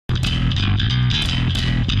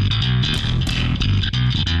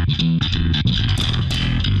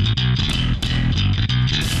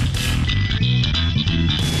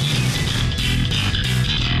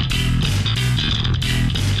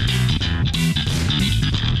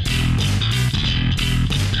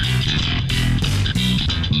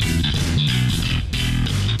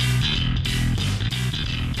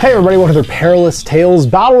Hey everybody, welcome to Perilous Tales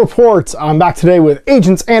Battle Report. I'm back today with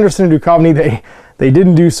Agents Anderson and Duchovney. They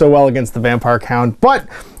didn't do so well against the Vampire Count, but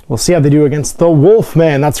we'll see how they do against the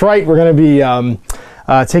Wolfman. That's right, we're going to be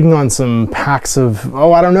taking on some packs of,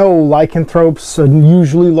 I don't know, lycanthropes,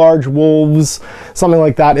 usually large wolves, something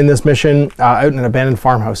like that in this mission out in an abandoned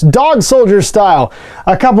farmhouse. Dog soldier style.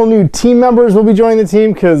 A couple new team members will be joining the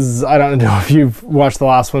team because I don't know if you've watched the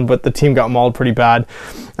last one, but the team got mauled pretty bad.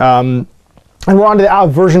 And we're on to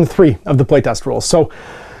version 3 of the playtest rules. So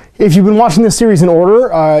if you've been watching this series in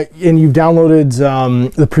order and you've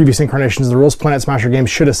downloaded the previous incarnations of the rules, Planet Smasher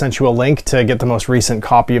Games should have sent you a link to get the most recent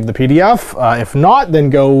copy of the PDF. If not,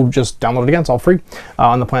 then go just download it again. It's all free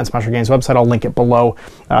on the Planet Smasher Games website. I'll link it below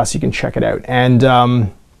so you can check it out. And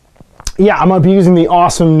yeah, I'm going to be using the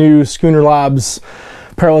awesome new Schooner Labs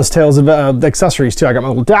Perilous Tales of accessories too. I got my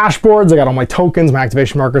little dashboards, I got all my tokens, my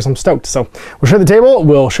activation markers. I'm stoked. So we'll show you the table,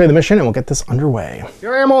 we'll show you the mission, and we'll get this underway.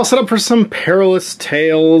 Here I am all set up for some Perilous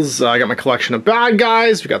Tales. I got my collection of bad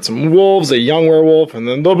guys. We got some wolves, a young werewolf, and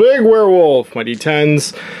then the big werewolf, my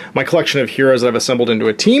D10s, my collection of heroes that I've assembled into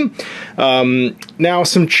a team. Now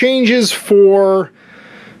some changes for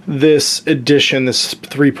this edition, this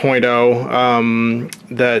 3.0,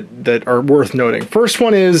 that are worth noting. First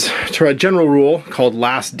one is to a general rule called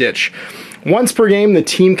Last Ditch. Once per game, the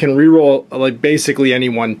team can reroll like basically any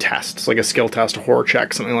one test. It's like a skill test, a horror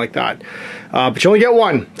check, something like that. But you only get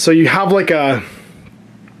one. So you have like a,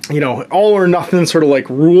 you know, all or nothing sort of like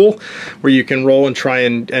rule where you can roll and try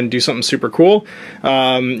and do something super cool.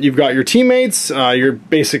 You've got your teammates, your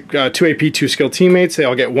basic 2 AP, 2 skill teammates. They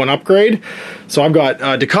all get 1 upgrade. So I've got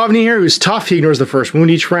Duchovney here, who's tough. He ignores the first wound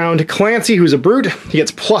each round. Clancy, who's a brute. He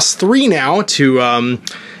gets +3 now to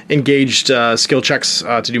engaged skill checks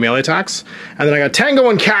to do melee attacks. And then I got Tango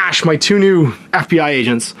and Cash, my 2 new FBI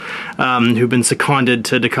agents who've been seconded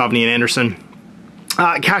to Duchovney and Anderson.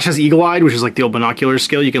 Cash has Eagle-Eyed, which is like the old binocular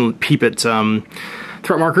skill. You can peep at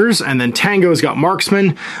threat markers. And then Tango's got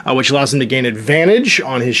Marksman, which allows him to gain advantage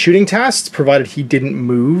on his shooting tests, provided he didn't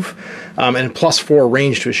move. And +4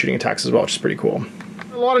 range to his shooting attacks as well, which is pretty cool.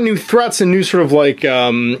 A lot of new threats and new sort of like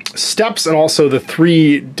steps, and also the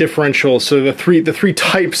 3 differentials. So the three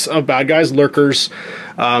types of bad guys: lurkers,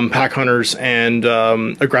 pack hunters, and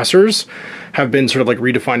aggressors, have been sort of like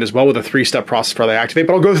redefined as well with a 3-step process for how they activate.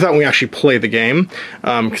 But I'll go through that when we actually play the game,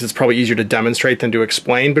 because it's probably easier to demonstrate than to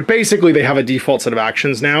explain. But basically they have a default set of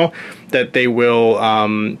actions now that they will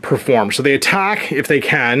perform. So they attack if they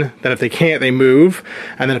can, then if they can't, they move,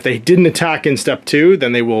 and then if they didn't attack in step 2,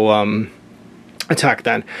 then they will attack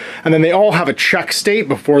then. And then they all have a check state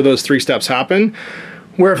before those 3 steps happen,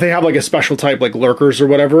 where if they have like a special type like lurkers or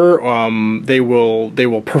whatever, they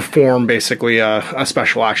will perform basically a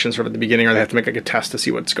special action sort of at the beginning, or they have to make like a test to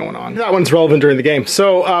see what's going on. That one's relevant during the game.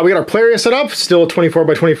 So we got our play area set up, still a 24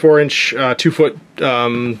 by 24 inch 2-foot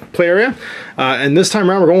play area, and this time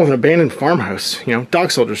around we're going with an abandoned farmhouse, you know,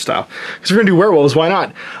 dog soldier style, because we're gonna do werewolves. Why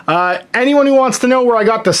not? Anyone who wants to know where I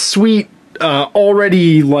got the sweet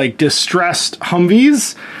already like distressed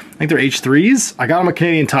Humvees, I think they're H3s. I got them at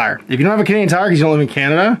Canadian Tire. If you don't have a Canadian Tire because you don't live in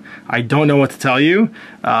Canada, I don't know what to tell you.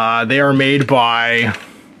 They are made by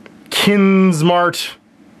Kinsmart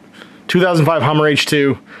 2005 Hummer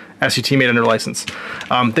H2 SUT, made under license.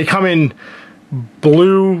 They come in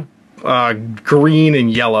blue, green,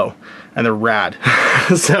 and yellow, and they're rad.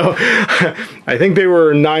 So I think they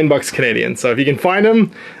were $9 Canadian. So if you can find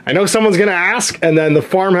them, I know someone's gonna ask. And then the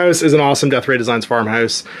farmhouse is an awesome Death Ray Designs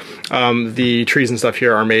farmhouse. The trees and stuff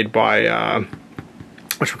here are made by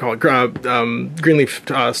Greenleaf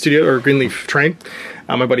Studio, or Greenleaf Train,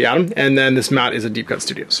 my buddy Adam. And then this mat is a Deep Cut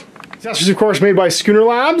Studios. Accessories, of course, made by Schooner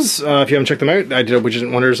Labs. If you haven't checked them out, I did a Widget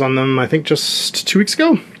and Wonders on them, I think just 2 weeks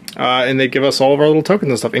ago. And they give us all of our little tokens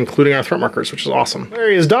and stuff, including our threat markers, which is awesome. The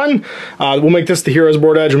area is done. We'll make this the hero's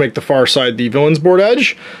board edge, we'll make the far side the villain's board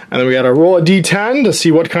edge, and then we gotta roll a d10 to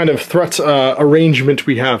see what kind of threat arrangement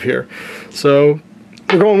we have here. So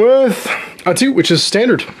we're going with a 2, which is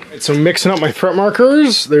standard. Right, so mixing up my threat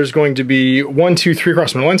markers, there's going to be 1, 2, 3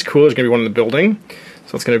 across my lines. Cool, there's gonna be 1 in the building.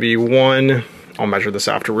 So it's gonna be 1. I'll measure this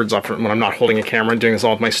afterwards when I'm not holding a camera and doing this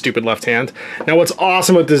all with my stupid left hand. Now what's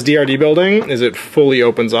awesome with this DRD building is it fully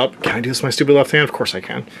opens up. Can I do this with my stupid left hand? Of course I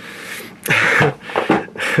can.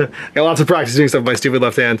 Got lots of practice doing stuff with my stupid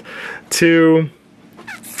left hand. 2,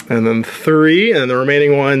 and then 3, and then the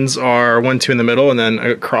remaining ones are 1, 2 in the middle, and then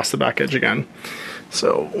across the back edge again.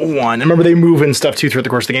 So 1. And remember, they move and stuff too throughout the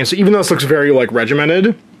course of the game, so even though this looks very like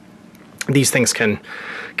regimented, these things can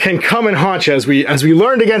can come and haunt you, as we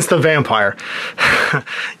learned against the vampire.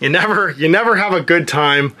 you never have a good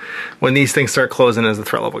time when these things start closing as the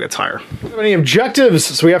threat level gets higher. Do we have any objectives?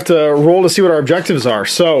 So we have to roll to see what our objectives are.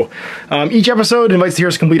 So each episode invites the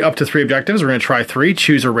heroes to complete up to 3 objectives. We're going to try 3,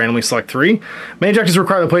 choose or randomly select 3. Main objectives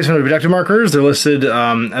require the placement of objective markers. They're listed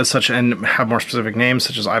as such and have more specific names,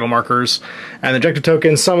 such as idle markers. And objective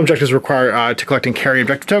tokens, some objectives require to collect and carry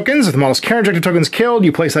objective tokens. If the model's carrying objective tokens killed,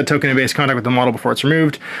 you place that token in base contact with the model before it's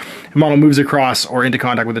removed. If the model moves across or into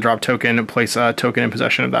contact with the drop token, place a token in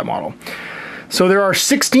possession of that model. So there are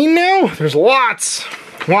 16 now. There's lots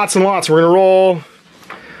and lots. We're gonna roll.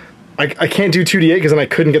 I can't do 2d8 because then I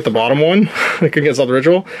couldn't get the bottom one. I couldn't get the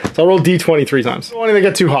ritual. So I'll roll d20 3 times. I don't want to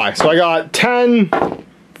get too high. So I got 10,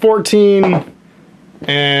 14,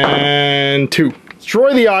 and 2.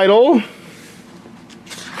 Destroy the idol.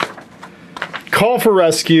 Call for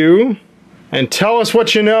rescue. And tell us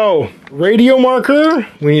what you know. Radio marker.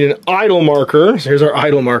 We need an idle marker. So here's our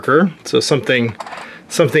idle marker. So something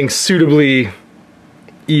suitably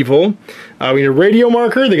evil. We need a radio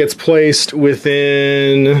marker that gets placed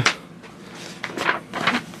within...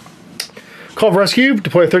 Call for rescue.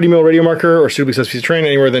 Deploy a 30 mil radio marker or suitably sized piece of terrain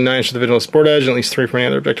anywhere within 9 inches of the vigilance board edge and at least 3 from any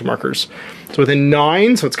other objective markers. So within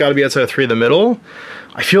 9, so it's got to be outside of 3 in the middle.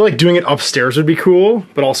 I feel like doing it upstairs would be cool,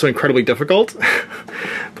 but also incredibly difficult.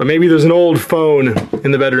 But maybe there's an old phone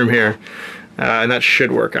in the bedroom here, and that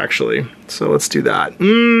should work actually. So let's do that.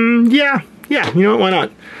 Yeah, you know what, why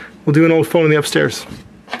not? We'll do an old phone in the upstairs,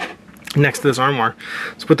 next to this armoire.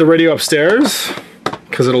 Let's put the radio upstairs,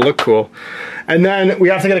 because it'll look cool. And then we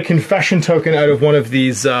have to get a confession token out of one of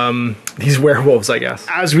these werewolves, I guess.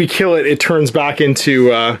 As we kill it, it turns back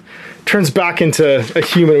into a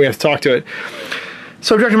human. We have to talk to it.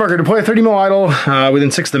 So objective marker, deploy a 30 mil idle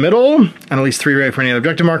within 6 of the middle, and at least 3 ready for any other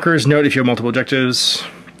objective markers. Note if you have multiple objectives,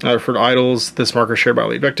 refer to idols, this marker is shared by all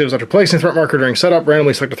the objectives. After placing a threat marker during setup,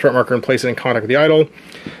 randomly select a threat marker and place it in contact with the idol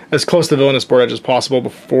as close to the villainous board edge as possible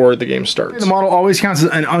before the game starts. The model always counts as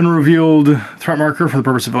an unrevealed threat marker for the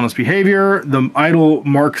purpose of villainous behavior. The idol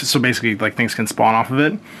marks, so basically like things can spawn off of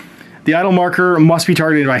it. The idle marker must be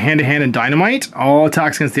targeted by hand-to-hand and dynamite. All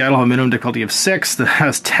attacks against the idle have a minimum difficulty of 6. That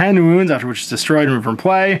has 10 wounds, after which it's destroyed and removed from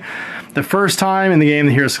play. The first time in the game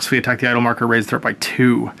the hero successfully attacked the idle marker, raise the threat by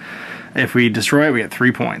 2. If we destroy it, we get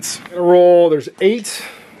 3 points. I'm gonna roll, there's 8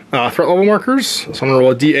 threat level markers. So I'm gonna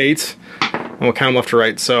roll a d8, and we'll count them left to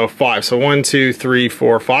right. So 5. So 1, 2, 3,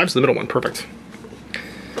 4, 5. So the middle one, perfect.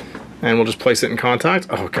 And we'll just place it in contact.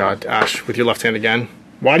 Oh God, Ash, with your left hand again.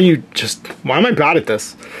 Why am I bad at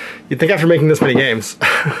this? You'd think after making this many games.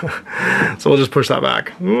 So we'll just push that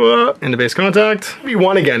back. Into base contact. Be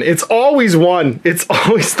 1 again. It's always 1. It's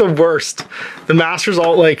always the worst. The master's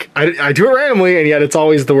all like, I do it randomly, and yet it's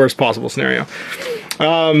always the worst possible scenario.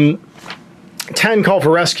 10, call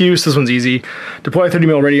for rescue. So this one's easy. Deploy a 30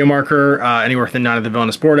 mil radio marker anywhere within 9 of the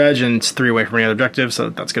villainous board edge, and it's 3 away from any other objective,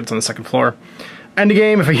 so that's good. It's on the 2nd floor. End of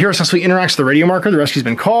game, if a hero successfully interacts with the radio marker, the rescue's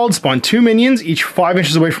been called. Spawn 2 minions, each 5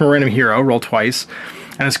 inches away from a random hero. Roll twice.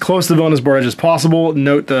 And as close to the villainous board edge as possible.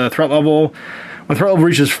 Note the threat level. When threat level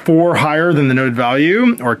reaches 4 higher than the noted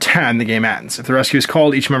value, or 10, the game ends. If the rescue is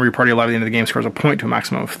called, each member of your party alive at the end of the game scores a point to a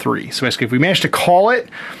maximum of 3. So basically, if we manage to call it,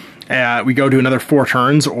 we go to another 4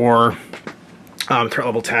 turns, or threat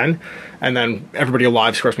level 10. And then everybody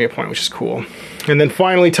alive scores me a point, which is cool. And then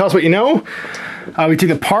finally, tell us what you know. We take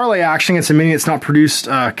the parlay action against a minion that's not produced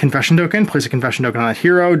confession token. Place a confession token on that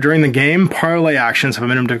hero. During the game, parlay actions have a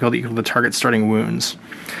minimum difficulty equal to the target's starting wounds.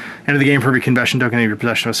 End of the game, for every confession token in your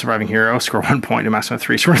possession of a surviving hero, score 1 point to a maximum of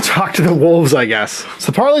 3. So we're going to talk to the wolves, I guess.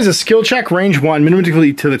 So parlay is a skill check, range 1, minimum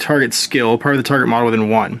difficulty to the target's skill, part of the target model within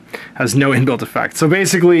 1. Has no inbuilt effect. So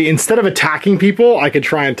basically, instead of attacking people, I could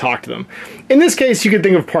try and talk to them. In this case, you could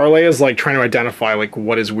think of parlay as like trying to identify like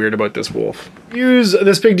what is weird about this wolf. Use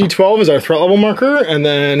this big d12 as our threat level marker, and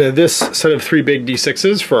then this set of 3 big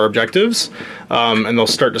d6s for our objectives, and they'll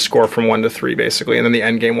start to score from 1 to 3 basically, and then the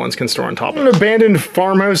end game ones can store on top. An abandoned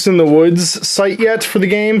farmhouse in the woods site yet for the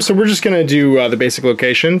game, so we're just gonna do the basic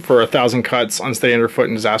location for 1,000 cuts, unsteady underfoot,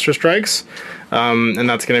 and disaster strikes. And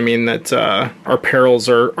that's going to mean that our perils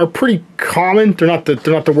are pretty common. They're not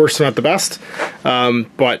the worst, they're not the best,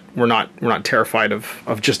 but we're not terrified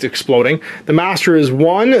of just exploding. The master is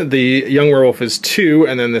 1, the young werewolf is 2,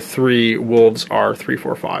 and then the 3 wolves are 3,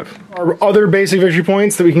 4, 5. Our other basic victory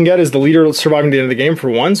points that we can get is the leader surviving to the end of the game for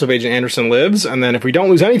 1, so if Agent Anderson lives, and then if we don't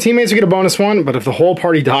lose any teammates, we get a bonus 1, but if the whole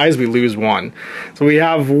party dies, we lose 1. So we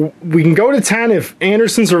can go to 10 if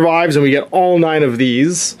Anderson survives and we get all 9 of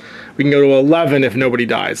these. We can go to 11 if nobody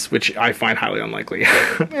dies, which I find highly unlikely.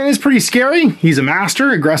 And it's pretty scary. He's a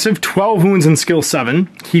master, aggressive, 12 wounds and skill 7.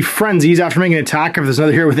 He frenzies after making an attack. If there's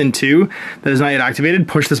another hero within 2 that is not yet activated,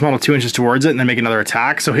 push this model 2 inches towards it and then make another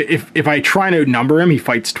attack. So if I try and outnumber him, he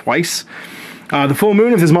fights twice. The full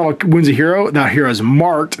moon, if this model wounds a hero, that hero is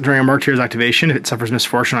marked during a marked hero's activation. If it suffers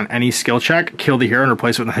misfortune on any skill check, kill the hero and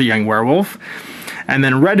replace it with a young werewolf. And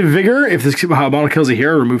then Red Vigor, if this model kills a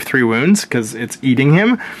hero, remove 3 wounds because it's eating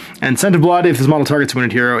him. And Scent of Blood, if this model targets a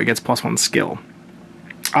wounded hero, it gets +1 skill.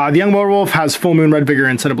 The Young Werewolf has Full Moon, Red Vigor,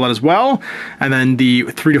 and Scent of Blood as well. And then the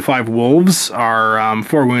 3 to 5 Wolves are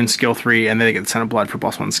 4 wounds, skill 3, and then they get Scent of Blood for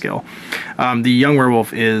 +1 skill. The Young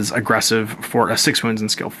Werewolf is aggressive for 6 wounds and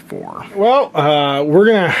skill 4. Well, we're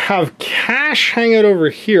going to have Cash hang out over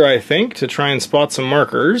here, I think, to try and spot some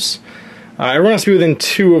markers. Everyone has to be within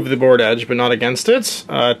 2 of the board edge, but not against it.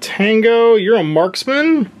 Tango, you're a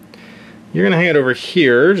marksman. You're going to hang out over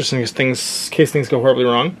here, just in case things go horribly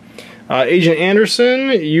wrong. Agent Anderson,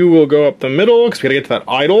 you will go up the middle, because we got to get to that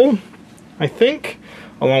idol, I think.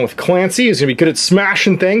 Along with Clancy, who's going to be good at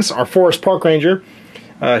smashing things. Our Forest Park Ranger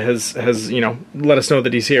has you know, let us know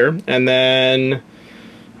that he's here. And then,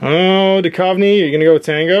 Duchovney, you're going to go with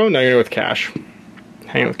Tango? No, you're going to go with Cash.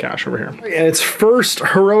 Hang with Cash over here. And it's first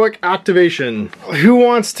heroic activation. Who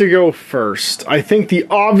wants to go first? I think the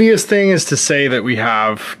obvious thing is to say that we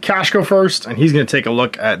have Cash go first, and he's going to take a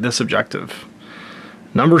look at this objective.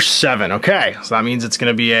 Number 7. Okay, so that means it's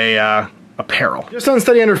going to be a peril. Just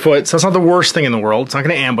unsteady underfoot, so that's not the worst thing in the world. It's not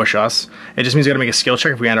going to ambush us. It just means we got to make a skill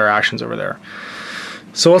check if we end our actions over there.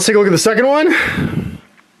 So let's take a look at the second one.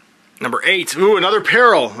 Number 8. Ooh, another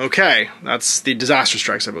peril. Okay, that's the disaster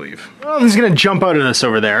strikes, I believe. Well, he's going to jump out of this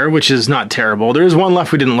over there, which is not terrible. There is one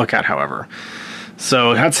left we didn't look at, however.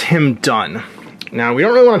 So that's him done. Now, we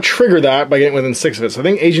don't really want to trigger that by getting within 6 of it, so I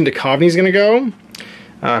think Agent Duchovney is going to go.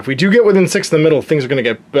 If we do get within 6 in the middle, things are going to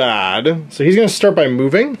get bad. So he's going to start by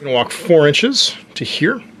moving. He's going to walk 4 inches to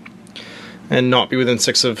here. And not be within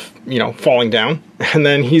 6 of, you know, falling down. And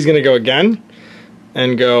then he's going to go again.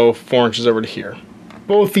 And go 4 inches over to here.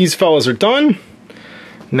 Both these fellas are done.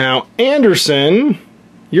 Now, Anderson,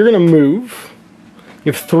 you're going to move.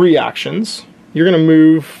 You have 3 actions. You're going to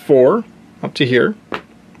move 4 up to here.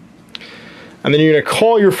 And then you're going to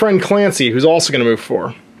call your friend Clancy, who's also going to move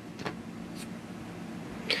 4.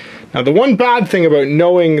 Now, the one bad thing about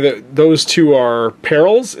knowing that those 2 are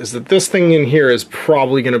perils is that this thing in here is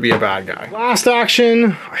probably going to be a bad guy. Last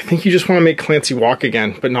action, I think you just want to make Clancy walk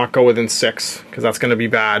again, but not go within 6, because that's going to be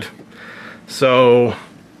bad. So,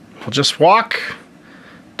 we'll just walk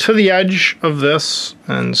to the edge of this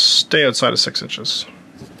and stay outside of 6 inches.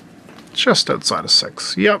 Just outside of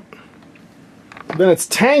 6, yep. Then it's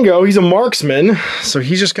Tango, he's a marksman, so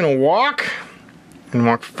he's just going to walk and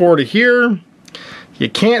walk 4 to here. You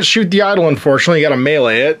can't shoot the idol, unfortunately, you gotta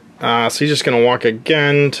melee it. So he's just gonna walk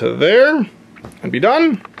again to there and be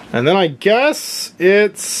done. And then I guess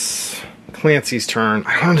it's Clancy's turn.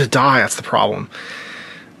 I don't want him to die, that's the problem.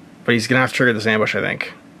 But he's gonna have to trigger this ambush, I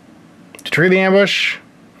think. To trigger the ambush,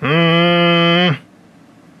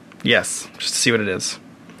 yes, just to see what it is.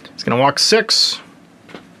 He's gonna walk 6.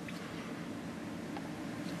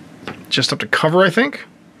 Just up to cover, I think,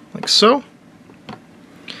 like so.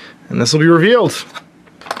 And this will be revealed.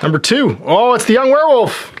 Number 2. Oh, it's the Young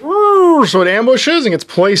Werewolf. Woo! So it ambushes and gets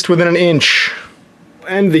placed within 1 inch.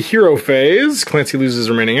 End the hero phase. Clancy loses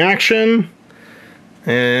remaining action.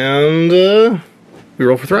 And we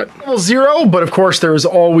roll for threat. Level 0, but of course there is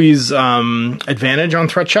always advantage on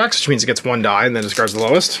threat checks, which means it gets 1 die and then discards the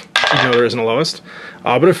lowest. Even though there isn't a lowest.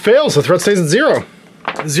 But it fails, so threat stays at 0.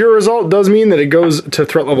 0 result does mean that it goes to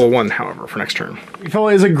threat level 1, however, for next turn. The fellow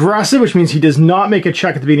is aggressive, which means he does not make a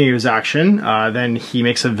check at the beginning of his action. Then he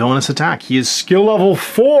makes a villainous attack. He is skill level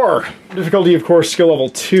 4. Difficulty, of course, skill level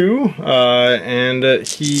 2. And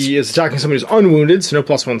he is attacking somebody who's unwounded, so no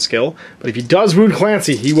 +1 skill. But if he does wound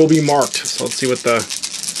Clancy, he will be marked. So let's see what the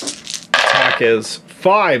attack is.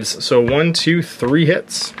 5s, so 1, 2, 3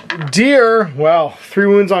 hits. Dear, well, 3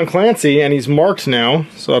 wounds on Clancy, and he's marked now,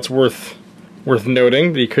 so that's worth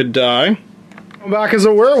noting that he could die. Come back as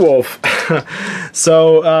a werewolf.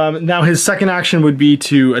 So now his second action would be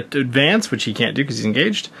to advance, which he can't do because he's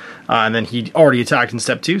engaged. And then he already attacked in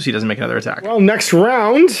step 2, so he doesn't make another attack. Well, next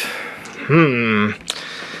round.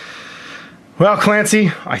 Well,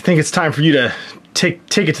 Clancy, I think it's time for you to take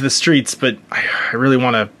it to the streets, but I really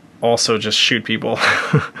want to also just shoot people.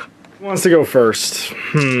 Who wants to go first?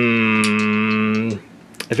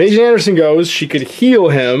 If Agent Anderson goes, she could heal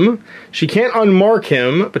him. She can't unmark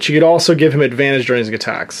him, but she could also give him advantage during his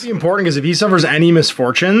attacks. It's important because if he suffers any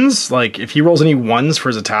misfortunes, like if he rolls any ones for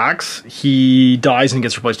his attacks, he dies and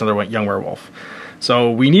gets replaced with another young werewolf. So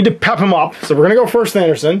we need to pep him up. So we're gonna go first with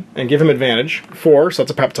Anderson and give him advantage. 4, so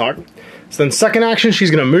that's a pep talk. So then second action,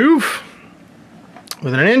 she's gonna move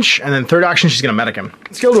within an inch, and then third action, she's gonna medic him.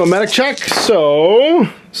 Let's go to a medic check. So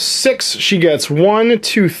 6, she gets 1,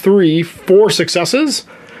 2, 3, 4 successes,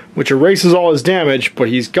 which erases all his damage, but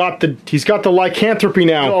he's got the lycanthropy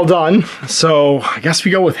now all done. So I guess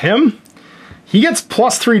we go with him. He gets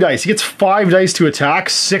 +3 dice. He gets 5 dice to attack,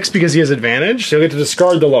 6 because he has advantage, so he'll get to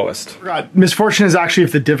discard the lowest. Misfortune is actually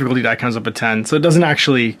if the difficulty die comes up at 10, so it doesn't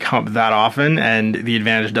actually come up that often, and the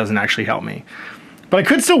advantage doesn't actually help me. But I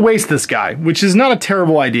could still waste this guy, which is not a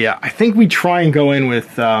terrible idea. I think we try and go in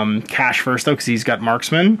with Cash first, though, because he's got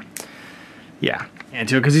marksman. Yeah. Can't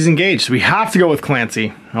do it because he's engaged. So we have to go with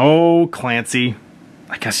Clancy. Oh, Clancy.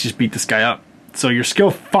 I guess you just beat this guy up. So your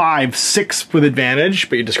skill 5, 6 with advantage,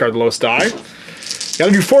 but you discard the lowest die. You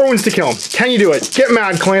gotta do 4 wounds to kill him. Can you do it? Get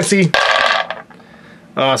mad, Clancy.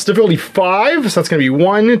 It's difficulty 5, so that's gonna be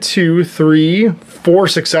 1, 2, 3, 4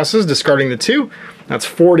 successes, discarding the 2. That's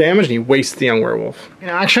 4 damage, and he wastes the young werewolf. In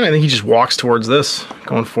action, I think he just walks towards this,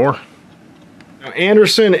 going 4. Now,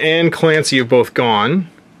 Anderson and Clancy have both gone.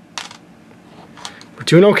 We're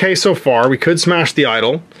doing okay so far. We could smash the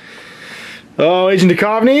idol. Oh, Agent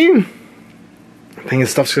Duchovney. I think his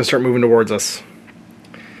stuff's gonna start moving towards us.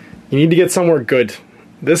 You need to get somewhere good.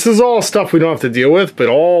 This is all stuff we don't have to deal with, but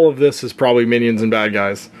all of this is probably minions and bad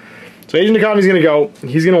guys. So Agent Duchovney's gonna go.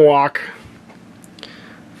 He's gonna walk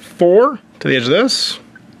 4 to the edge of this.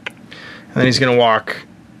 And then he's gonna walk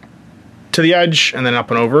to the edge and then up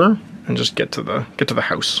and over and just get to the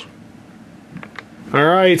house. All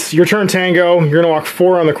right, your turn, Tango. You're gonna walk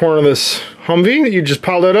 4 on the corner of this Humvee that you just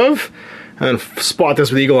piled out of, and then spot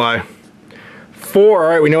this with Eagle Eye. 4, all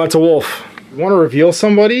right, we know it's a wolf. We wanna reveal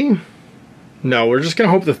somebody? No, we're just gonna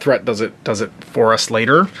hope the threat does it for us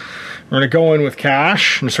later. We're gonna go in with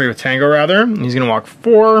Cash, and sorry, with Tango rather, and he's gonna walk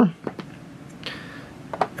 4.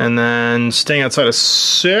 And then staying outside of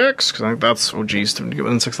 6, because I think that's, oh geez, did we get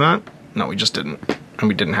within 6 of that? No, we just didn't. And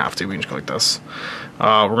we didn't have to, we can just go like this.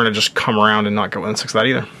 We're gonna just come around and not go within 6 of that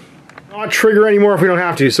either. Not trigger anymore if we don't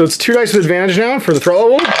have to. So it's 2 dice with advantage now for the threat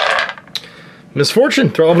level. Misfortune,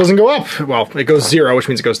 threat level doesn't go up. Well, it goes 0, which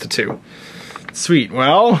means it goes to 2. Sweet,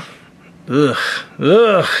 well,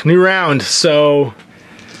 new round. So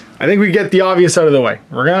I think we get the obvious out of the way.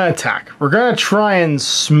 We're gonna attack. We're gonna try and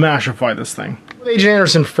smashify this thing. With Agent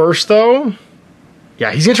Anderson first though,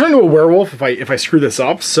 yeah, he's gonna turn into a werewolf if I screw this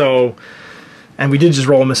up, so, and we did just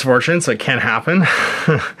roll a misfortune, so it can't happen.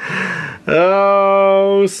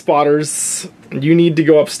 Oh, spotters. You need to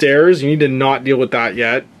go upstairs. You need to not deal with that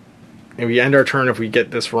yet. And we end our turn if we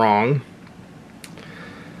get this wrong.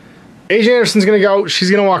 Agent Anderson's gonna go.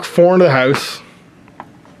 She's gonna walk 4 into the house.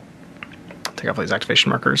 Take off these activation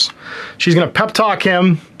markers. She's gonna pep talk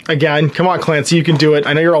him again. Come on, Clancy, you can do it.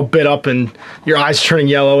 I know you're all bit up and your eyes are turning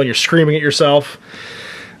yellow and you're screaming at yourself.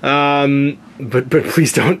 But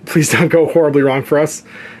please don't go horribly wrong for us.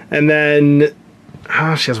 And then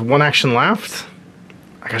she has 1 action left.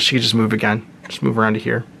 I guess she could just move again. Just move around to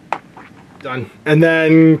here. Done. And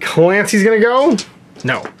then Clancy's gonna go.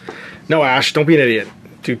 No, Ash, don't be an idiot.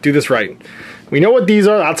 Do this right. We know what these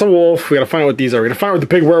are. That's a wolf. We gotta find out what these are. We gotta find out what the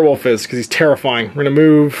big werewolf is because he's terrifying. We're gonna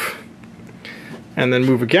move and then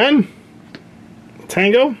move again.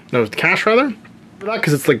 Tango. No, Cash rather.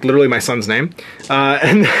 Because it's like literally my son's name.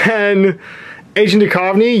 And then Agent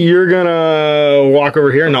Duchovney, you're gonna walk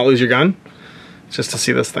over here and not lose your gun. Just to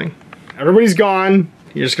see this thing. Everybody's gone.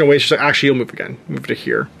 You're just gonna wait. Actually, you'll move again. Move to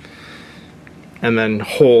here. And then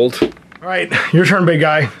hold. All right, your turn, big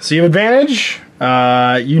guy. So you have advantage.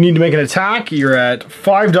 You need to make an attack. You're at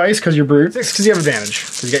 5 dice because you're brute. 6 because you have advantage.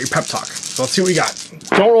 Because you got your pep talk. So let's see what we got.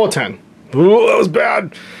 Don't roll a 10. Ooh, that was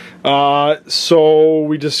bad. So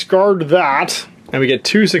we discard that. And we get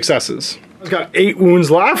 2 successes. It's got 8 wounds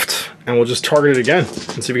left, and we'll just target it again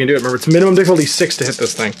and see if we can do it. Remember, it's minimum difficulty 6 to hit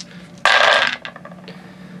this thing.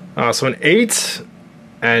 So an 8,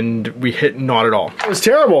 and we hit not at all. That was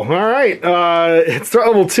terrible. All right, it's threat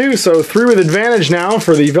level 2, so 3 with advantage now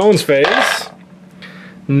for the villains phase.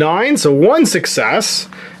 9, so 1 success,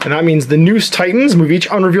 and that means the Noose Titans move each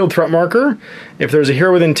unrevealed threat marker. If there's a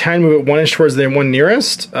hero within 10, move it 1 inch towards the one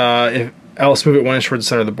nearest. If else, move it 1 inch towards the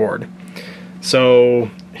center of the board.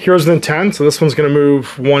 So heroes within 10, so this one's gonna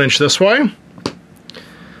move 1 inch this way,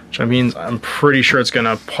 which means I'm pretty sure it's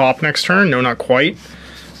gonna pop next turn. No, not quite.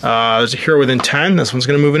 There's a hero within 10, this one's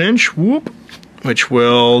gonna move 1 inch, whoop. which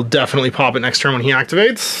will definitely pop it next turn when he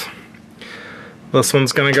activates. This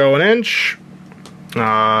one's gonna go an inch.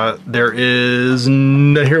 There is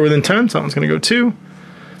none here within 10, so that one's gonna go 2.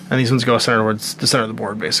 And these ones go center towards the center of the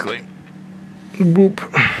board, basically. Boop,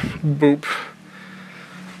 boop,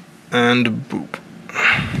 and boop.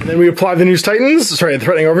 And then we apply the News Titans, sorry, the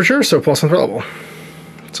Threatening Overture, so +1 threat level.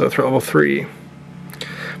 So threat level 3.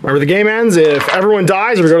 Remember, the game ends if everyone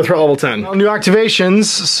dies or we go to threat level 10. Well, new activations,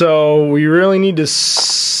 so we really need to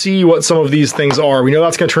see what some of these things are. We know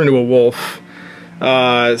that's gonna turn into a wolf.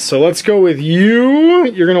 So let's go with you.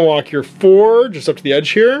 You're gonna walk your 4 just up to the edge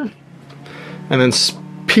here. And then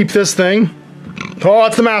peep this thing. Oh,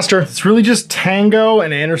 it's the master. It's really just Tango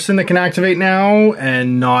and Anderson that can activate now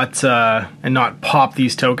and not pop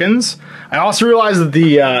these tokens. I also realized that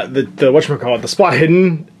the whatchamacallit, the spot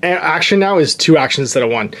hidden action now is 2 actions instead of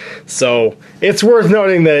 1. So it's worth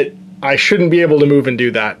noting that I shouldn't be able to move and do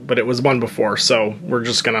that, but it was 1 before, so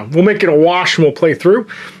we'll make it a wash and we'll play through.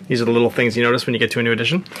 These are the little things you notice when you get to a new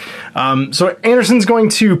edition. So Anderson's going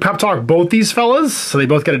to pep talk both these fellas, so they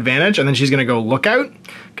both get advantage, and then she's gonna go lookout,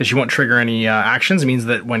 because she won't trigger any actions. It means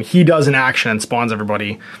that when he does an action and spawns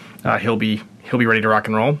everybody, he'll be ready to rock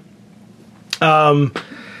and roll.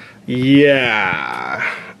 Yeah.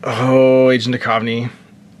 Oh, Agent Duchovney.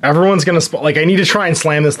 Everyone's gonna like, I need to try and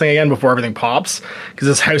slam this thing again before everything pops, because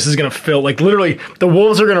this house is gonna fill, like, literally, the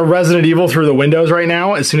wolves are gonna Resident Evil through the windows right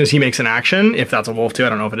now as soon as he makes an action, if that's a wolf too. I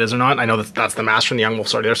don't know if it is or not. I know that's the master and the young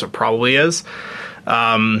wolf's already there, so it probably is.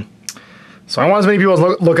 So I want as many people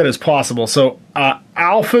to look at it as possible. So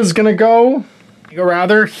Alpha's gonna go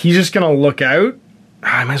rather. He's just gonna look out.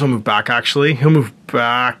 I might as well move back, actually. He'll move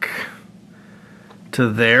back to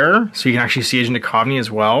there, so you can actually see Agent Duchovney as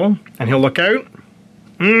well, and he'll look out.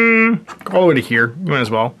 Go all the way to here. You might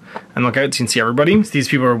as well. And look out so you can see everybody. So these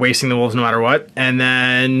people are wasting the wolves no matter what. And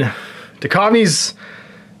then Duchovney's,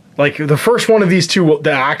 like, the first one of these two,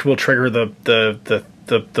 the act will trigger the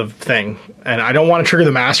thing. And I don't want to trigger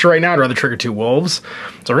the master right now. I'd rather trigger 2 wolves.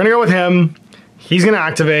 So we're going to go with him. He's going to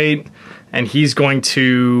activate, and he's going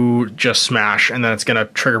to just smash, and then it's going to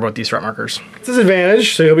trigger both these threat markers. It's his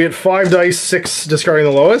advantage, so he'll be at 5 dice, 6 discarding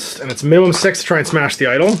the lowest, and it's minimum 6 to try and smash the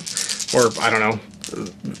idol. Or, I don't know,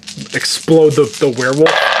 explode the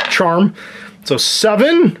werewolf charm. So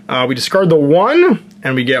 7, we discard the 1,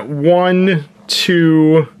 and we get 1,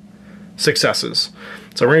 2 successes.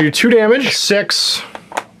 So we're gonna do 2 damage, 6,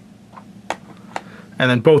 and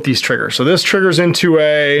then both these trigger. So this triggers into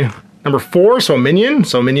a number 4, so a minion,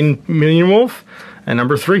 minion wolf, and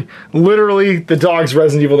number 3. Literally, the dogs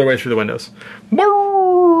Resident Evil their way through the windows.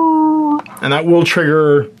 And that will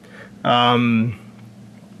trigger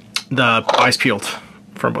the eyes peeled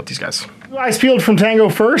from both these guys. Eyes peeled from Tango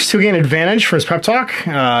first, who gained advantage for his pep talk.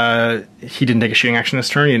 He didn't take a shooting action this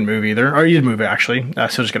turn. He didn't move either. Or he did move it, actually.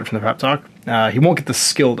 So just get it from the pep talk. He won't get the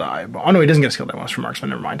skill die. Oh no, he doesn't get a skill die once from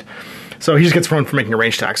marksman, never mind. So he just gets one for making a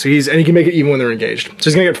ranged attack. So and he can make it even when they're engaged. So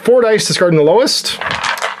he's gonna get 4 dice, discarding the lowest.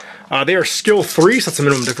 They are skill 3, so that's the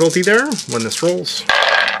minimum difficulty there when this rolls.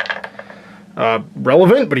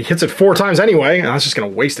 Relevant, but he hits it 4 times anyway, and that's just gonna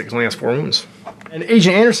waste it because he only has 4 wounds. And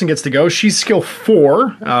Agent Anderson gets to go. She's skill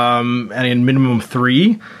 4, and in minimum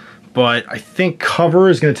 3, but I think cover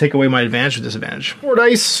is going to take away my advantage or disadvantage. 4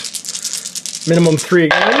 dice, minimum 3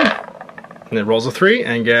 again, and it rolls a 3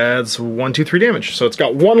 and gets 1, 2, 3 damage. So it's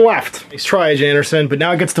got 1 left. Nice try, Agent Anderson, but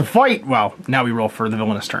now it gets to fight. Well, now we roll for the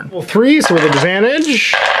villainous turn. Roll 3, so with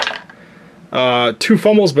advantage. 2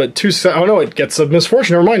 fumbles, but 2. Oh no, it gets a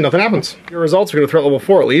misfortune. Never mind, nothing happens. Your results are going to threat level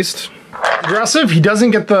 4 at least. Aggressive. He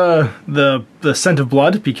doesn't get the scent of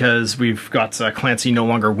blood because we've got Clancy no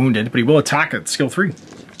longer wounded, but he will attack at skill 3.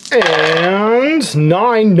 And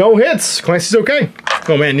 9, no hits. Clancy's okay.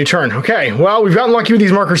 Oh man, new turn. Okay, well, we've gotten lucky with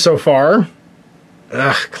these markers so far.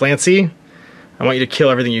 Ugh, Clancy, I want you to kill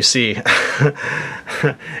everything you see.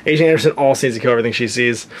 Agent Anderson also needs to kill everything she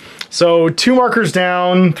sees. So 2 markers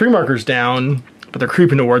down, 3 markers down, but they're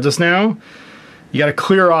creeping towards us now. You gotta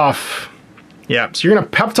clear off. Yeah, so you're gonna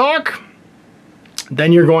pep talk,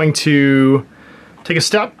 then you're going to take a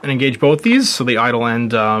step and engage both these, so the idol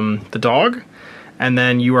and the dog, and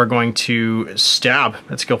then you are going to stab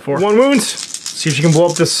at skill 4. 1 wound, see if you can blow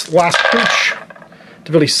up this last creature.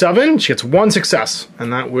 Difficulty 7, she gets 1 success,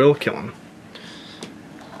 and that will kill him.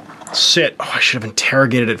 Sit. Oh, I should have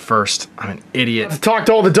interrogated it first. I'm an idiot. Talk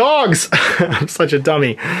to all the dogs! I'm such a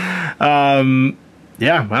dummy. Yeah,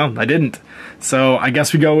 well, I didn't. So I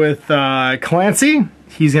guess we go with Clancy.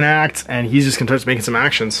 He's gonna act, and he's just gonna start making some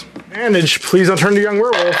actions. Advantage, please don't turn to young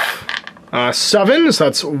werewolf. 7, so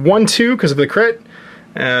that's 1, 2 because of the crit.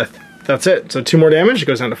 That's it. So 2 more damage. It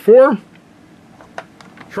goes down to 4.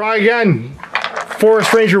 Try again.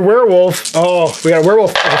 Forest Ranger werewolf. Oh, we got a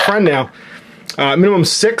werewolf as a friend now. Minimum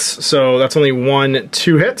 6, so that's only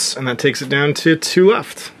 2 hits, and that takes it down to 2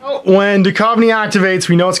 left. Well, when Duchovney activates,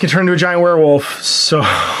 we know it's gonna turn into a giant werewolf,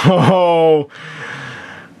 so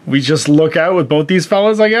we just look out with both these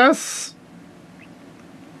fellas, I guess.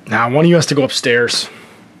 Now, one of you has to go upstairs.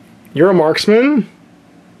 You're a marksman.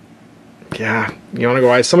 Yeah, you wanna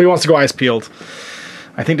go eyes? Somebody wants to go eyes peeled.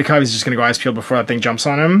 I think Duchovney's just gonna go eyes peeled before that thing jumps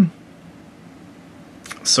on him.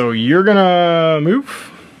 So you're gonna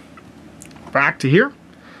move back to here,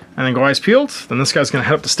 and then go eyes peeled. Then this guy's gonna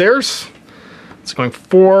head up the stairs. It's going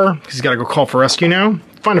 4, because he's gotta go call for rescue now.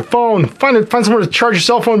 Find a phone, find somewhere to charge your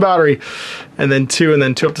cell phone battery. And then 2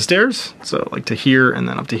 up the stairs. So like to here and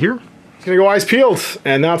then up to here. He's gonna go eyes peeled,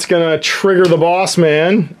 and that's gonna trigger the boss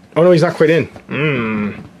man. Oh no, he's not quite in.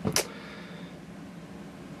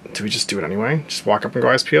 Do we just do it anyway? Just walk up and go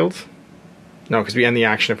eyes peeled? No, because we end the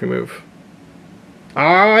action if we move.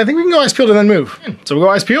 I think we can go eyes peeled and then move. So we'll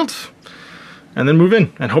go eyes peeled, and then move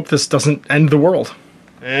in, and hope this doesn't end the world.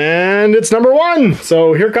 And it's number 1!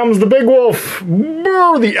 So here comes the big wolf!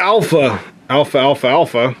 Brr, the alpha!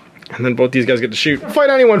 Alpha. And then both these guys get to shoot. Fight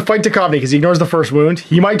anyone, fight Duchovney, because he ignores the first wound.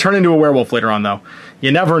 He might turn into a werewolf later on, though.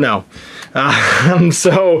 You never know.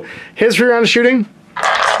 So, his free round of shooting,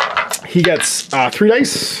 he gets 3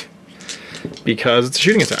 dice, because it's a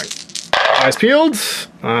shooting attack. Eyes peeled,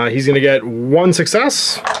 he's going to get 1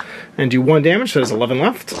 success, and do 1 damage, so there's 11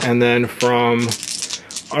 left. And then from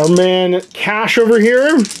our man Cash over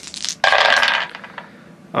here,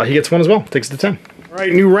 he gets 1 as well, takes it to 10. All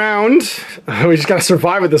right, new round. We just gotta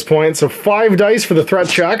survive at this point. So 5 dice for the threat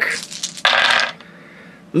check.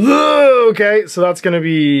 Okay, so that's gonna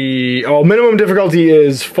be, minimum difficulty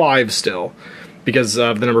is 5 still, because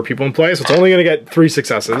of the number of people in play, so it's only gonna get 3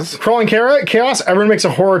 successes. Crawling Chaos, everyone makes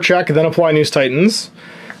a horror check, then apply News Titans.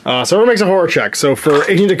 So everyone makes a horror check. So for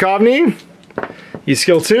Agent Duchovney, he's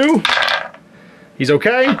skill 2. He's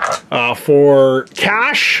okay. For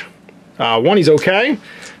Cash, 1, he's okay.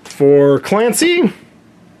 For Clancy,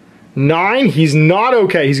 9, he's not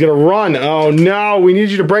okay. He's gonna run. Oh no, we need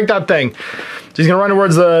you to break that thing. So he's gonna run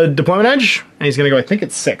towards the deployment edge, and he's gonna go, I think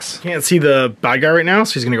it's 6. Can't see the bad guy right now,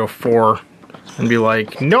 so he's gonna go 4 and be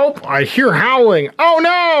like, nope, I hear howling. Oh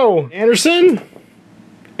no! Anderson,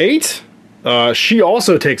 8. She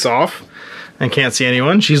also takes off and can't see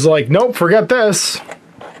anyone. She's like, nope, forget this.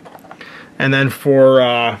 And then for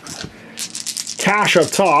Cash up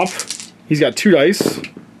top, he's got 2 dice.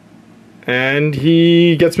 And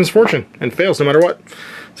he gets misfortune and fails no matter what.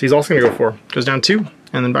 So he's also gonna go 4. Goes down 2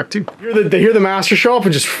 and then back 2. They hear the master show up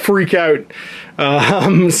and just freak out.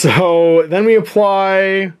 So then we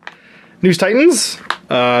apply News Titans.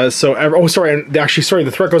 Sorry,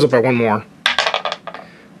 the threat goes up by 1 more.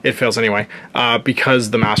 It fails anyway,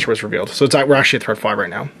 because the master was revealed. So we're actually at threat 5 right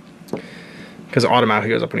now, because it automatically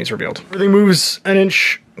goes up when he's revealed. Everything moves an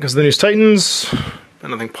inch because of the News Titans.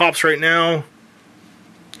 And nothing pops right now.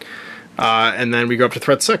 And then we go up to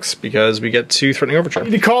threat 6 because we get 2 threatening overture. You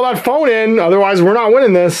need to call that phone in, otherwise we're not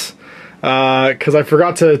winning this. Because I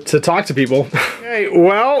forgot to talk to people. Okay,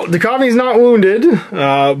 well, Duchovney's not wounded,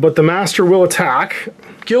 but the master will attack.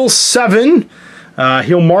 Skill 7,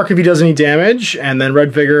 he'll mark if he does any damage, and then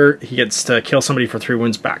Red Vigor, he gets to kill somebody for 3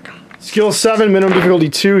 wounds back. Skill 7, minimum difficulty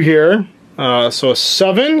 2 here. So a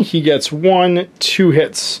 7, he gets 2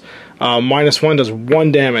 hits. -1 does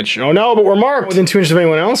 1 damage. Oh no, but we're marked within 2 inches of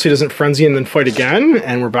anyone else. He doesn't frenzy and then fight again,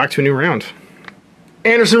 and we're back to a new round.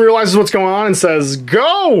 Anderson realizes what's going on and says,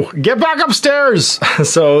 go! Get back upstairs!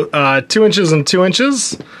 So 2 inches and 2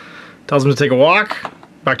 inches. Tells him to take a walk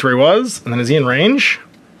back to where he was, and then is he in range?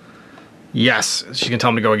 Yes, she's gonna tell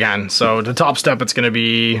him to go again. So the top step, it's gonna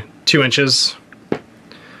be 2 inches.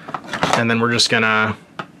 And then we're just gonna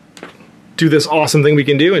do this awesome thing we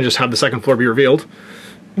can do and just have the second floor be revealed.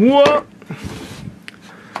 Whoa!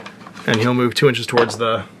 And he'll move 2 inches towards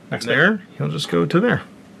the next there. He'll just go to there.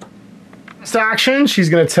 Next action, she's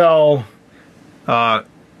gonna tell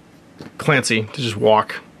Clancy to just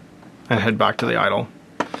walk and head back to the idol.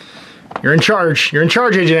 You're in charge. You're in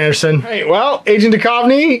charge, Agent Anderson. Hey, well, Agent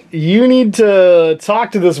Duchovney, you need to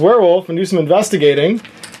talk to this werewolf and do some investigating.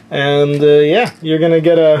 And yeah, you're gonna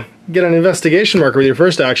get an investigation marker with your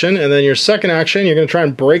first action, and then your second action, you're gonna try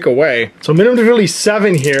and break away. So minimum difficulty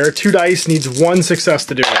 7 here. 2 dice, needs 1 success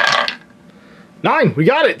to do it. 9, we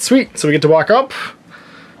got it, sweet. So we get to walk up,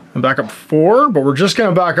 and back up 4, but we're just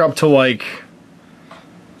gonna back up to like,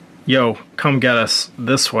 yo, come get us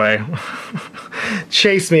this way.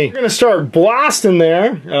 Chase me. We're gonna start blasting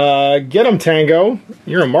there. Get him, Tango.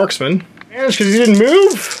 You're a marksman. Managed because he didn't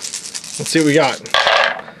move. Let's see what we got.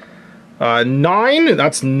 9,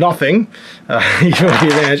 that's nothing. Even with the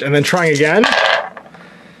advantage. And then trying again.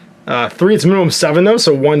 3, it's minimum 7 though,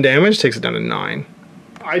 so 1 damage takes it down to 9.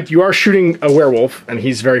 You are shooting a werewolf, and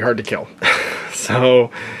he's very hard to kill.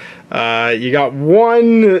 So, you got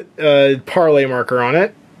 1 parlay marker on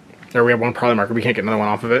it. Or we have 1 parlay marker, we can't get another one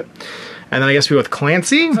off of it. And then I guess we go with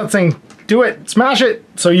Clancy. That thing, do it, smash it.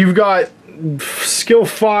 So you've got skill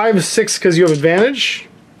 5, 6 because you have advantage.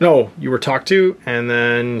 No, you were talked to, and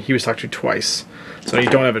then he was talked to twice. So you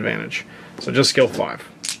don't have advantage. So just skill 5.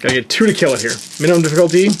 Gotta get 2 to kill it here. Minimum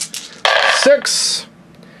difficulty, 6.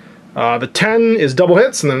 The 10 is double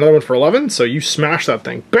hits, and then another one for 11. So you smash that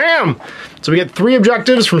thing. Bam! So we get 3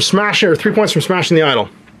 objectives from smashing, or 3 points from smashing the idol.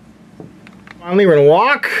 Finally, we're gonna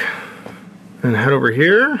walk and head over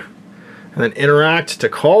here. And then interact to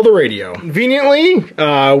call the radio. Conveniently,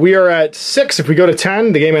 we are at 6. If we go to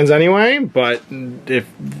 10, the game ends anyway, but if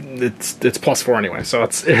it's +4 anyway. So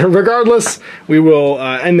it's, regardless, we will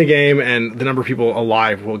end the game, and the number of people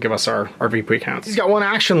alive will give us our VP counts. He's got 1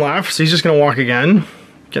 action left, so he's just gonna walk again,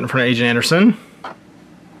 get in front of Agent Anderson.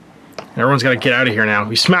 Everyone's got to get out of here now.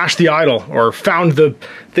 We smashed the idol, or found the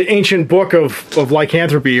ancient book of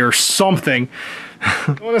lycanthropy or something.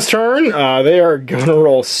 On his turn, they are going to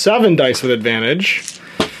roll 7 dice with advantage.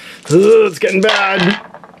 It's getting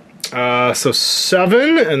bad. So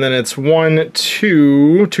 7, and then it's 1,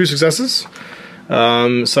 2 successes.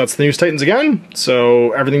 So that's the News Titans again.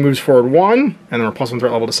 So everything moves forward 1, and then we're +1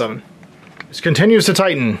 threat level to 7. This continues to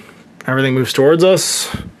tighten. Everything moves towards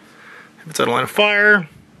us. If it's out of line of fire.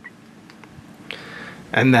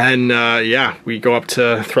 And then, yeah, we go up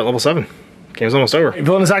to threat level 7. Game's almost over.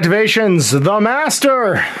 Villainous activations. The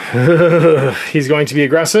Master! He's going to be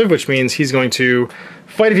aggressive, which means he's going to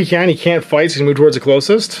fight if he can. He can't fight, so he's going to move towards the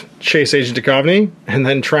closest. Chase Agent Duchovney, and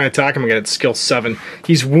then try and attack him again at skill 7.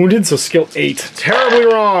 He's wounded, so skill 8. Terribly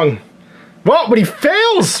wrong. Well, but he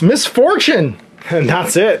fails! Misfortune! And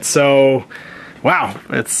that's it. So, wow.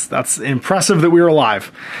 That's impressive that we were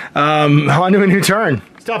alive. On to a new turn.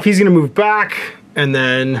 Stuff, he's going to move back, and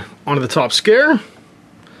then onto the top scare.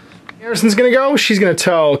 Anderson's gonna go. She's gonna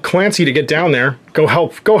tell Clancy to get down there. Go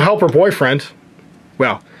help her boyfriend.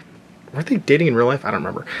 Well, were they dating in real life? I don't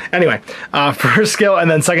remember. Anyway, first skill, and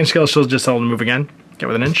then second skill, she'll just tell him to move again. Get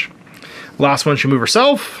with an inch. Last one, she'll move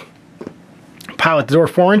herself. Pilot the door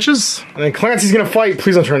 4 inches. And then Clancy's gonna fight.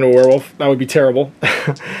 Please don't turn into a werewolf. That would be terrible.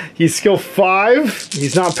 He's skill 5.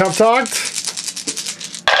 He's not pep talked.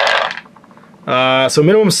 So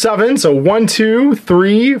minimum 7. So 1, 2,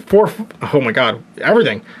 3, 4. Oh my god,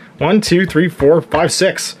 everything. 1, 2, 3, 4, 5,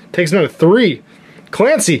 6. Takes another 3.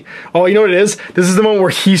 Clancy. Oh, you know what it is? This is the moment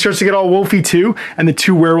where he starts to get all wolfy too, and the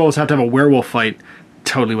 2 werewolves have to have a werewolf fight.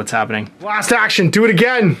 Totally what's happening. Last action. Do it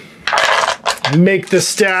again. Make the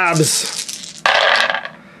stabs.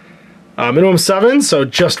 Minimum 7, so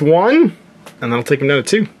just 1. And that'll take him down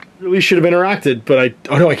to 2. Really should have interacted, but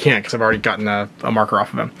oh no, I can't because I've already gotten a marker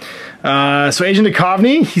off of him. So Agent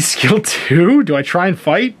Duchovney, he's skill 2. Do I try and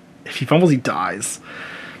fight? If he fumbles, he dies.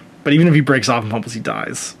 But even if he breaks off and fumbles, he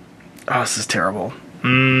dies. Oh, this is terrible.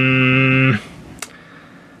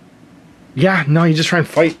 Yeah, no, you just try and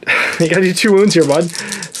fight. You gotta do 2 wounds here, bud.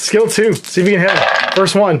 Skill 2. See if you can hit him.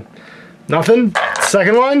 First one. Nothing.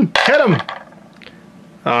 Second one. Hit him.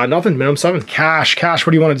 Nothing. Minimum 7. Cash,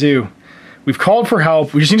 what do you want to do? We've called for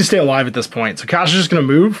help. We just need to stay alive at this point. So Cash is just going to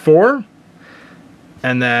move 4.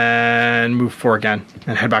 And then move 4 again.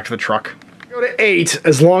 And head back to the truck. Go to 8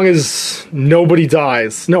 as long as nobody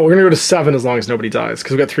dies. No, we're going to go to 7 as long as nobody dies.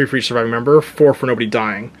 Because we've got 3 for each surviving member. 4 for nobody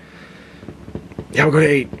dying. Yeah, we'll go to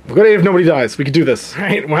 8. We'll go to 8 if nobody dies. We could do this. All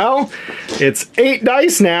right, well, it's 8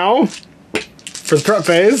 dice now for the prep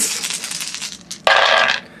phase.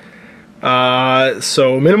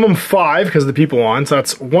 So minimum 5 because of the people on. So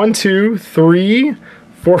that's 1, 2, 3,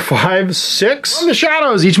 4, 5, 6. In the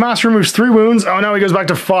shadows, each master removes 3 wounds. Oh, now he goes back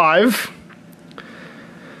to 5.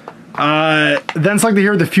 Then select the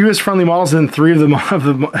hero with the fewest friendly models and 3 of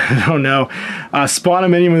the oh no. Spawn a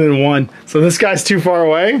minion within 1. So this guy's too far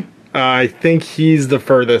away. I think he's the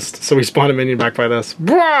furthest, so we spawn a minion back by this.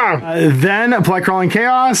 Then apply Crawling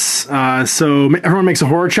Chaos. So everyone makes a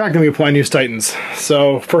horror check, then we apply News Titans.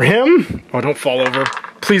 So for him, oh, don't fall over.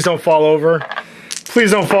 Please don't fall over.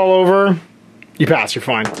 Please don't fall over. You pass, you're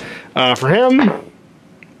fine. For him,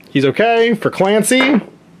 he's okay. For Clancy,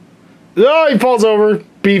 oh, he falls over,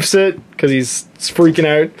 beefs it, because he's freaking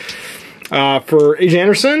out. For Agent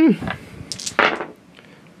Anderson,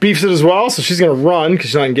 beefs it as well, so she's gonna run because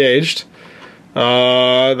she's not engaged.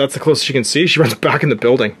 That's the closest she can see. She runs back in the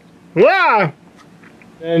building. Ah!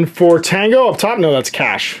 And for Tango up top, no, that's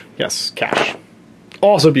Cash. Yes, Cash.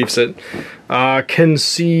 also beefs it. Can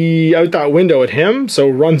see out that window at him, so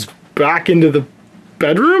runs back into the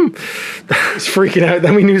bedroom. He's freaking out.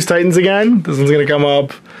 Then we news Titans again. This one's gonna come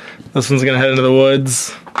up. This one's gonna head into the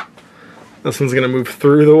woods. This one's gonna move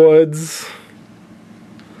through the woods.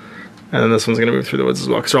 And then this one's gonna move through the woods as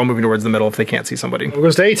well, because they're all moving towards the middle if they can't see somebody. It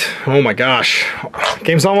goes to 8. Oh my gosh.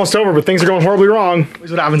 Game's almost over, but things are going horribly wrong.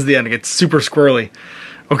 Here's what happens at the end. It gets super squirrely.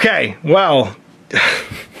 Okay, well,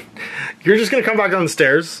 you're just gonna come back down the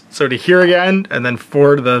stairs. So to here again, and then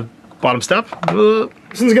 4 to the bottom step.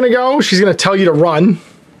 This one's gonna go. She's gonna tell you to run.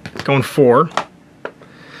 Going 4.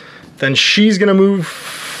 Then she's gonna move.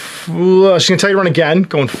 She's gonna tell you to run again.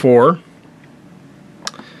 Going 4.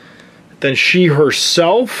 Then she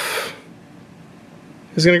herself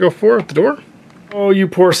is gonna go 4 at the door. Oh, you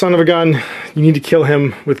poor son of a gun. You need to kill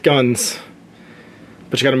him with guns.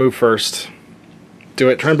 But you gotta move first. Do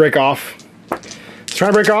it. Try and break off. Try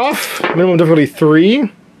and break off. Minimum difficulty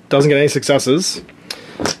 3. Doesn't get any successes.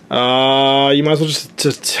 You might as well just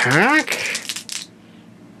attack.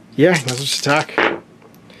 Yeah, you might as well just attack.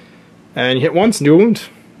 And you hit once and do a wound.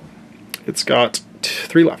 It's got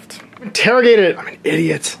 3 left. Interrogate it. I'm an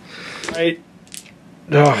idiot. Right.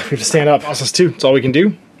 Oh, we have to stand up. Process 2. That's all we can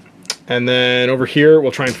do. And then over here,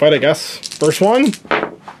 we'll try and fight, I guess. First one.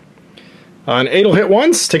 An 8 will hit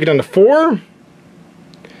once. Take it down to 4.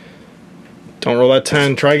 Don't roll that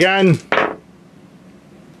 10. Try again.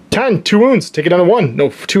 10. 2 wounds. Take it down to 1. No,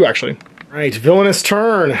 2 actually. Right. Villainous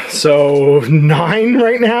turn. So 9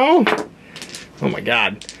 right now. Oh my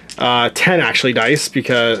god. 10 actually dice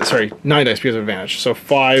because... Sorry, 9 dice because of advantage. So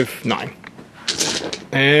 5, 9.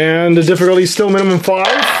 And the difficulty is still minimum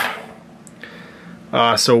 5.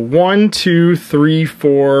 So 1, 2, 3,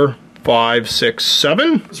 4, 5, 6,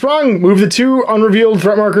 7. Sprung! Move the 2 unrevealed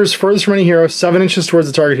threat markers furthest from any hero 7 inches towards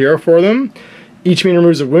the target hero for them. Each mean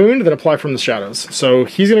removes a wound, then apply from the shadows. So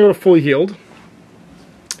he's going to go to fully healed.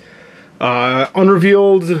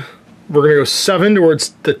 Unrevealed, we're going to go 7 towards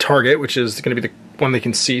the target, which is going to be the one they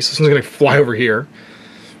can see. So this one's going to fly over here.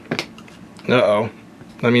 Uh-oh.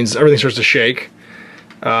 That means everything starts to shake.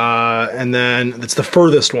 And then it's the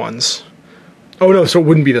furthest ones. Oh no, so it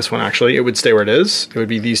wouldn't be this one actually. It would stay where it is. It would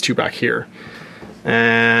be these 2 back here.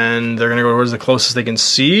 And they're gonna go towards the closest they can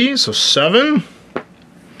see, so 7.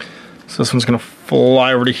 So this one's gonna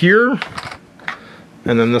fly over to here.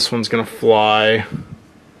 And then this one's gonna fly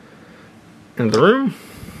into the room.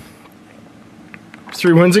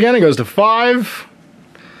 3 wounds again, it goes to 5.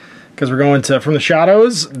 Because we're going to from the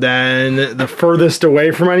shadows. Then the furthest away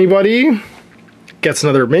from anybody gets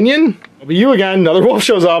another minion. It'll be you again. Another wolf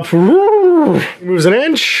shows up. He moves an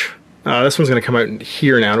inch. This one's going to come out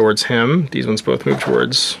here now towards him. These ones both move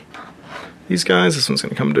towards these guys. This one's going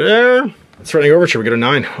to come to there. Threatening overture. We go to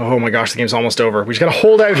 9. Oh my gosh, the game's almost over. We just got to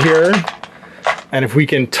hold out here. And if we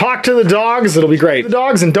can talk to the dogs, it'll be great. The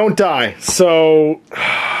dogs and don't die. So...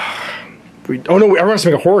 oh no, everyone has to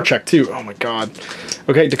make a horror check too. Oh my god.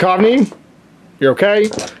 Okay, Duchovney, you're okay.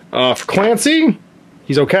 For Clancy,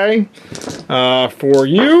 he's okay. For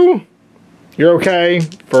you, you're okay.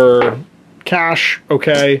 For Cash,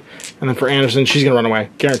 okay. And then for Anderson, she's gonna run away,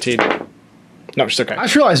 guaranteed. No, she's okay. I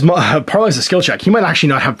just realized Parlay's a skill check. He might actually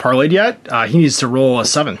not have parlayed yet. He needs to roll a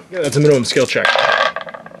 7. Yeah, that's a minimum skill check.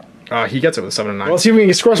 He gets it with a 7 and 9. Well, let's see if we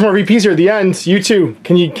can score some more VPs here at the end. You two,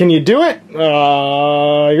 can you do it?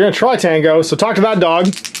 You're gonna try Tango, so talk to that dog.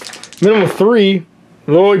 Minimum of 3.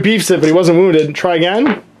 Oh, he beefs it, but he wasn't wounded. Try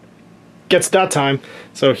again. Gets that time.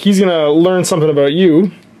 So he's gonna learn something about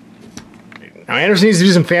you. Now Anderson needs to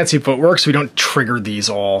do some fancy footwork so we don't trigger these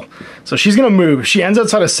all. So she's gonna move. If she ends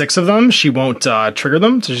outside of 6 of them, she won't trigger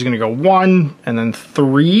them. So she's gonna go 1 and then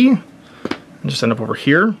 3 and just end up over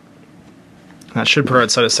here. That should put her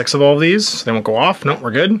outside of 6 of all of these, so they won't go off. No,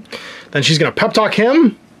 we're good. Then she's gonna pep talk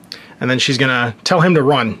him, and then she's gonna tell him to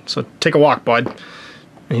run. So take a walk, bud.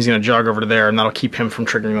 And he's gonna jog over to there, and that'll keep him from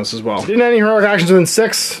triggering this as well. Didn't any heroic actions within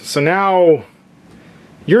 6, so now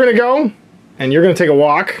you're gonna go, and you're gonna take a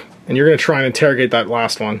walk, and you're gonna try and interrogate that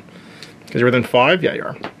last one. Because you're within 5? Yeah, you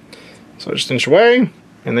are. So just inch away,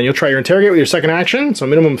 and then you'll try your interrogate with your second action, so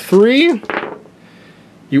minimum 3.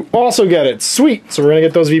 You also get it. Sweet! So we're gonna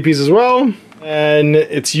get those VPs as well. And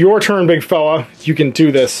it's your turn, big fella. You can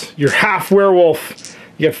do this. You're half werewolf.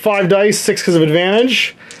 You get 5 dice, 6 because of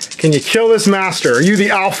advantage. Can you kill this master? Are you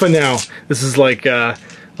the alpha now? This is like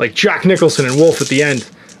Jack Nicholson and Wolf at the end.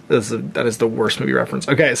 That is the worst movie reference.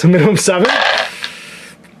 Okay, so minimum 7.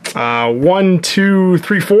 1, 2,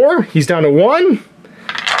 3, 4. He's down to 1.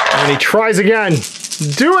 And he tries again.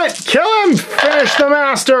 Do it! Kill him! Finish the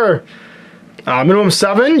master! Minimum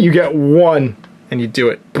 7, you get 1. And you do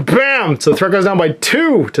it. Bam! So the threat goes down by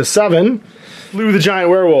 2 to 7. Flew the giant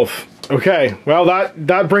werewolf. Okay, well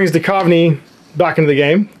that brings Duchovney back into the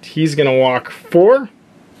game. He's gonna walk 4.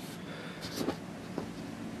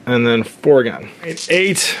 And then 4 again.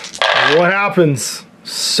 8. What happens?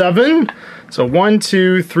 7. So 1,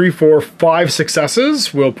 2, 3, 4, 5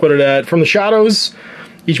 successes. We'll put it at from the shadows.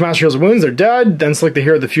 Each master heals wounds, they're dead. Then select the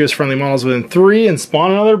hero with the fewest friendly models within 3 and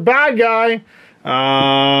spawn another bad guy.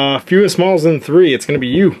 Fewest models within 3. It's gonna be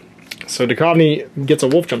you. So Duchovney gets a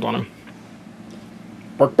wolf jumped on him.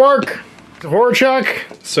 Bark bark. Horror check.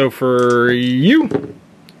 So for you,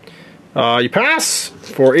 you pass.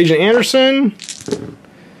 For Agent Anderson,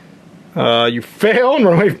 you fail and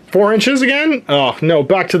run away 4 inches again. Oh no,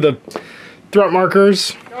 back to the threat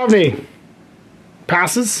markers. Duchovney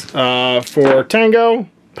passes. For Tango,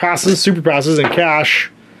 passes, super passes, and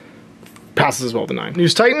Cash passes as well to 9.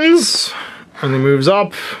 Use Titans, and he moves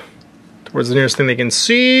up towards the nearest thing they can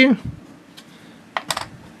see.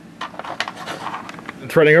 And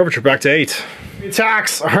threatening overture back to 8.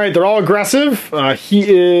 Attacks. Alright, they're all aggressive. He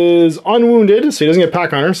is unwounded, so he doesn't get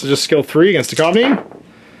pack on her, so just skill 3 against Duchovney.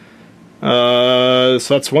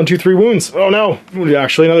 So that's 1, 2, 3 wounds. Oh no, wounded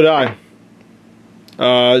actually, another die.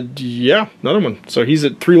 Yeah, another one. So he's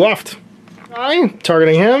at 3 left.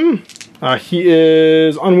 Targeting him. He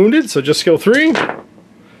is unwounded, so just skill 3.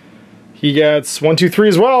 He gets 1, 2, 3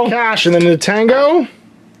 as well. Cash, and then into Tango.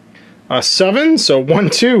 7, so 1,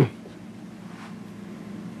 2.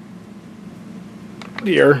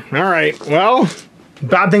 Dear. Alright, well,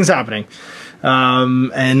 bad things happening.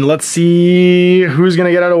 And let's see who's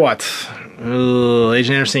gonna get out of what.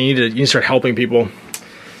 Agent Anderson, you need to start helping people.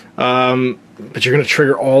 But you're gonna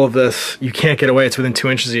trigger all of this. You can't get away, it's within 2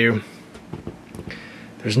 inches of you.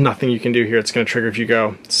 There's nothing you can do here, it's gonna trigger if you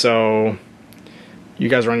go. So, you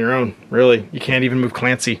guys are on your own, really. You can't even move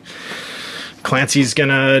Clancy. Clancy's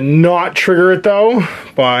gonna not trigger it though,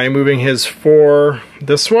 by moving his 4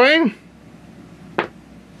 this way.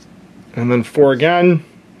 And then 4 again.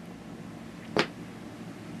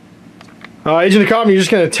 Agent Duchovney, you're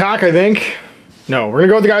just gonna attack, I think. No, we're gonna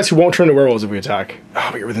go with the guys who won't turn into werewolves if we attack. Oh,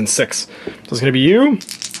 but you're within 6. So it's gonna be you.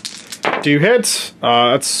 Do you hit?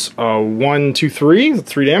 That's 1, 2, 3.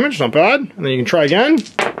 That's 3 damage, not bad. And then you can try again.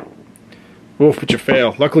 Oof, but you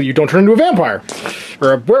fail. Luckily, you don't turn into a vampire.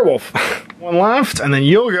 Or a werewolf. 1 left, and then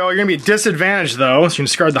you'll go. You're gonna be disadvantaged though, so you can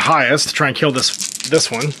discard the highest to try and kill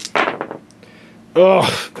this one.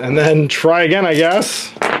 Ugh, and then try again, I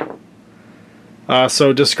guess.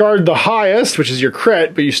 So discard the highest, which is your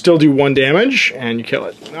crit, but you still do 1 damage, and you kill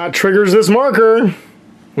it. That triggers this marker,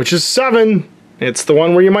 which is 7. It's the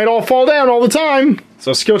one where you might all fall down all the time.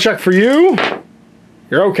 So skill check for you.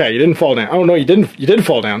 You're okay, you didn't fall down. Oh no, you did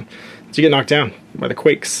fall down. So you get knocked down by the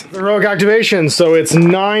quakes. Heroic activation, so it's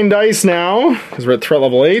 9 dice now, because we're at threat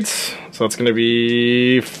level 8. So that's gonna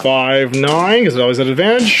be 5, 9, because it always had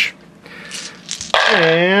advantage.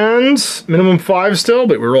 And minimum 5 still,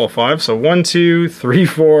 but we roll a 5. So 1, 2, 3,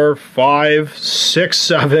 4, 5, 6,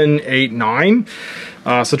 7, 8, 9.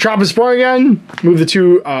 So trap is sprung again. Move the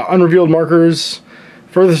 2 unrevealed markers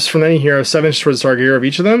furthest from any hero, 7 inches towards the target hero of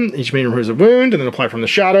each of them. Each main removes a wound, and then apply from the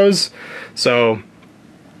shadows. So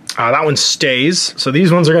that one stays. So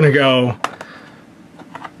these ones are going to go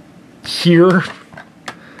here,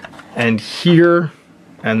 and here,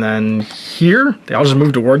 and then here. They all just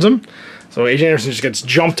move towards him. So Agent Anderson just gets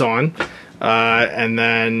jumped on, and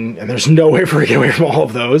there's no way for her to get away from all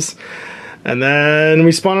of those. And then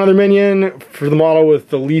we spawn another minion for the model with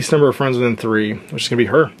the least number of friends within 3, which is going to be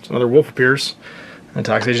her. So another wolf appears and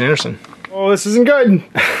attacks Agent Anderson. Oh, this isn't good.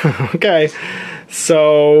 Okay,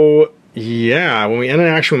 so yeah, when we end an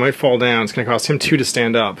action, we might fall down. It's going to cost him 2 to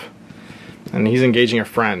stand up. And he's engaging a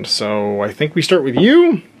friend. So I think we start with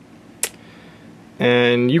you.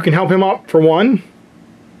 And you can help him up for 1.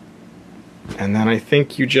 And then I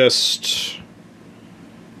think you just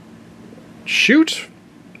shoot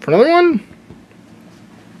for another one?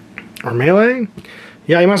 Or melee?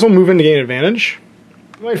 Yeah, you might as well move in to gain advantage.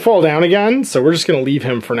 You might fall down again, so we're just going to leave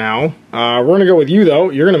him for now. We're going to go with you, though.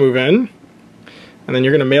 You're going to move in. And then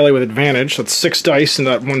you're going to melee with advantage. So that's 6 dice in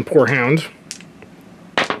that 1 poor hound.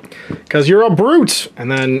 Because you're a brute.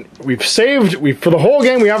 And then we've saved... for the whole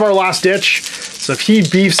game, we have our last ditch. So if he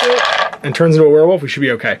beefs it and turns into a werewolf, we should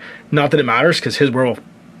be okay. Not that it matters, because his werewolf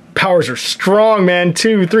powers are strong, man.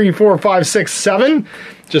 2, 3, 4, 5, 6, 7.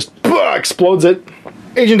 Just explodes it.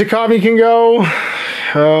 Agent Duchovney can go.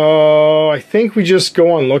 I think we just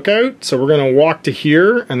go on lookout. So we're going to walk to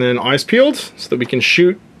here and then eyes peeled so that we can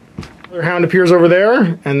shoot. Another hound appears over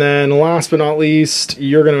there. And then last but not least,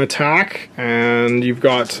 you're going to attack. And you've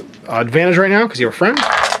got advantage right now because you have a friend.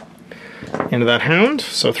 Into that hound.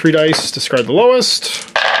 So 3 dice, discard the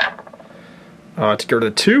lowest. to get rid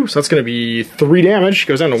of the 2. So that's going to be 3 damage.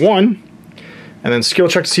 Goes down to 1. And then skill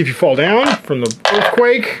check to see if you fall down from the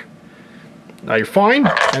earthquake. You're fine.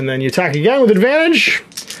 And then you attack again with advantage.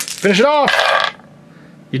 Finish it off.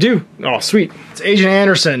 You do. Oh, sweet. It's Agent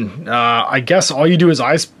Anderson. I guess all you do is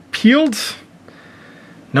eyes peeled.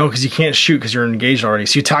 No, because you can't shoot because you're engaged already.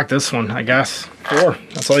 So you attack this one, I guess. 4.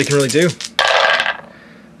 That's all you can really do.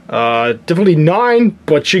 Difficulty 9,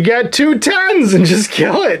 but you get 2 10s and just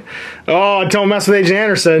kill it. Oh, don't mess with Agent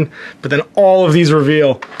Anderson. But then all of these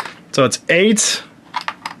reveal. So it's 8,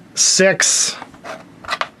 6,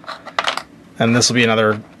 and this will be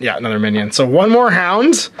another minion. So 1 more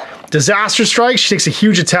hound. Disaster strike. She takes a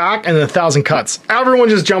huge attack and then 1,000 cuts. Everyone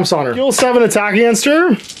just jumps on her. Skill 7 attack against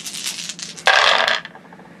her.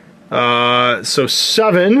 So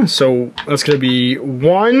 7. So that's going to be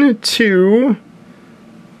 1, 2,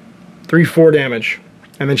 3, 4 damage.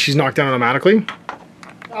 And then she's knocked down automatically.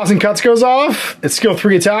 1,000 cuts goes off. It's skill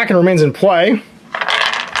 3 attack and remains in play.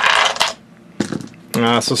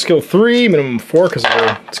 So skill 3, minimum 4 because of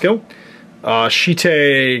her skill. She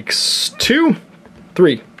takes 2,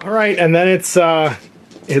 3. All right, and then it's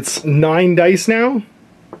 9 dice now.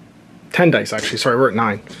 10 dice actually. Sorry, we're at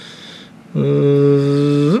 9.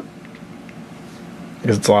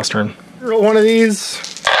 Because it's the last turn. Roll one of these.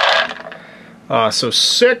 So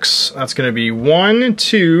 6. That's going to be 1,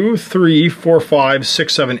 2, 3, 4, 5,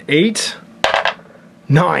 6, 7, 8.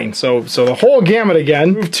 9. So the whole gamut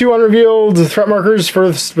again. Move 2 unrevealed threat markers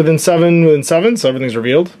furthest within 7, so everything's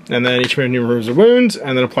revealed. And then each minion removes a wound,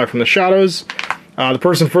 and then apply from the shadows. The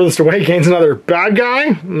person furthest away gains another bad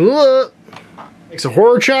guy. Makes a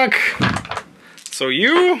horror check. So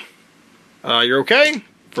you're okay.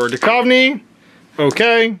 For Duchovney,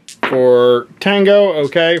 okay. For Tango,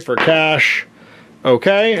 okay. For Cash,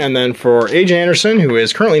 okay. And then for Agent Anderson, who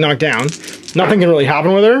is currently knocked down, nothing can really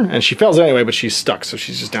happen with her, and she fails anyway, but she's stuck, so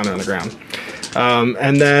she's just down there on the ground.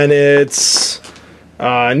 And then it's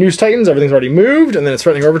News Titans, everything's already moved, and then it's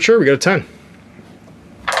Threatening Overture, we go to 10.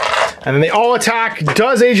 And then they all attack.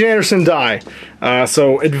 Does Agent Anderson die?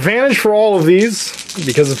 So advantage for all of these,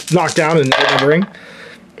 because it's knocked down and numbering.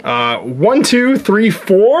 1, 2, 3,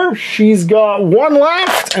 4. She's got 1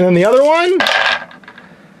 left, and then the other one.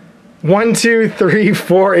 1, 2, 3,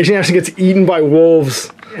 4. Agent Anderson gets eaten by wolves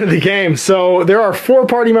in the game. So there are 4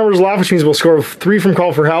 party members left, which means we'll score 3 from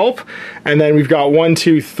Call for Help. And then we've got 1,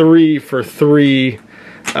 2, 3 for 3.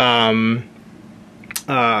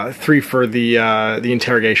 3 for the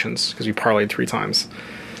interrogations, because we parlayed 3 times.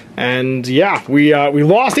 And yeah, we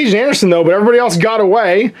lost Agent Anderson though, but everybody else got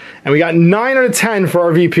away, and we got 9 out of 10 for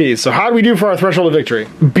our VPs. So how do we do for our threshold of victory?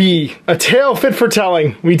 B, a tale fit for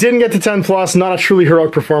telling. We didn't get to 10 plus, not a truly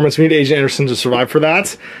heroic performance. We need Agent Anderson to survive for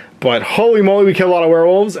that. But holy moly, we killed a lot of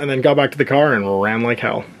werewolves, and then got back to the car and ran like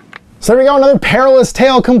hell. So there we go, another perilous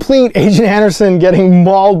tale complete. Agent Anderson getting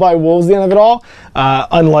mauled by wolves at the end of it all.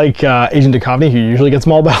 Unlike Agent Duchovney, who usually gets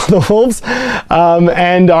mauled by the wolves.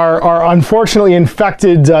 And our unfortunately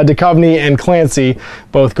infected Duchovney and Clancy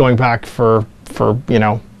both going back for, you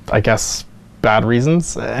know, I guess, bad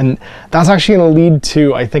reasons. And that's actually going to lead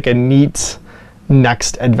to, I think, a neat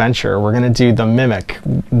next adventure. We're going to do the Mimic.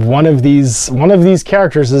 One of these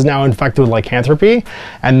characters is now infected with lycanthropy,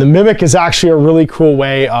 and the Mimic is actually a really cool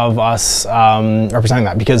way of us representing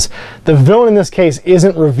that, because the villain in this case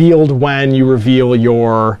isn't revealed when you reveal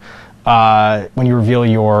your marker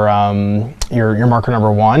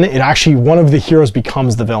number 1. It actually, one of the heroes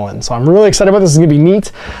becomes the villain. So I'm really excited about this. It's gonna be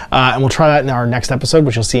neat, and we'll try that in our next episode,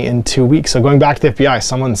 which you'll see in 2 weeks. So going back to the FBI,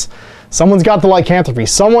 someone's got the lycanthropy.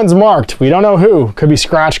 Someone's marked. We don't know who. Could be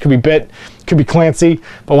Scratch, could be Bit, could be Clancy.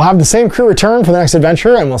 But we'll have the same crew return for the next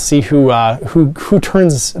adventure, and we'll see who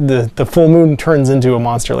turns the full moon turns into a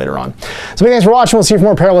monster later on. So thanks for watching. We'll see you for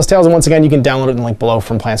more Perilous Tales, and once again, you can download it in the link below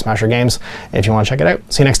from Plant Smasher Games if you want to check it out.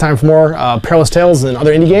 See you next time for more Perilous Tales and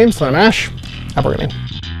other indie games. I'm Ash. Happy gaming.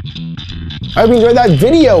 I hope you enjoyed that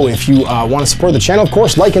video. If you want to support the channel, of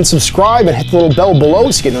course, like and subscribe and hit the little bell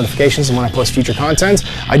below so you get notifications when I post future content.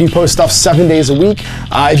 I do post stuff 7 days a week.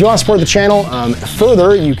 If you want to support the channel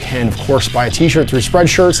further, you can, of course, buy a t-shirt through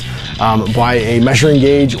Spreadshirts, buy a measuring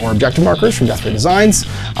gauge or objective markers from Death Ray Designs,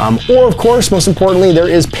 or, of course, most importantly, there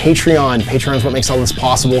is Patreon. Patreon is what makes all this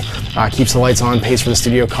possible, keeps the lights on, pays for the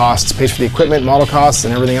studio costs, pays for the equipment, model costs,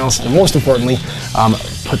 and everything else, and most importantly,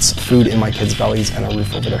 puts food in my kids' bellies and a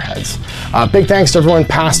roof over their heads. Big thanks to everyone,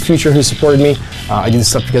 past, future, who supported me. I do this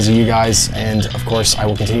stuff because of you guys, and of course, I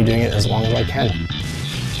will continue doing it as long as I can.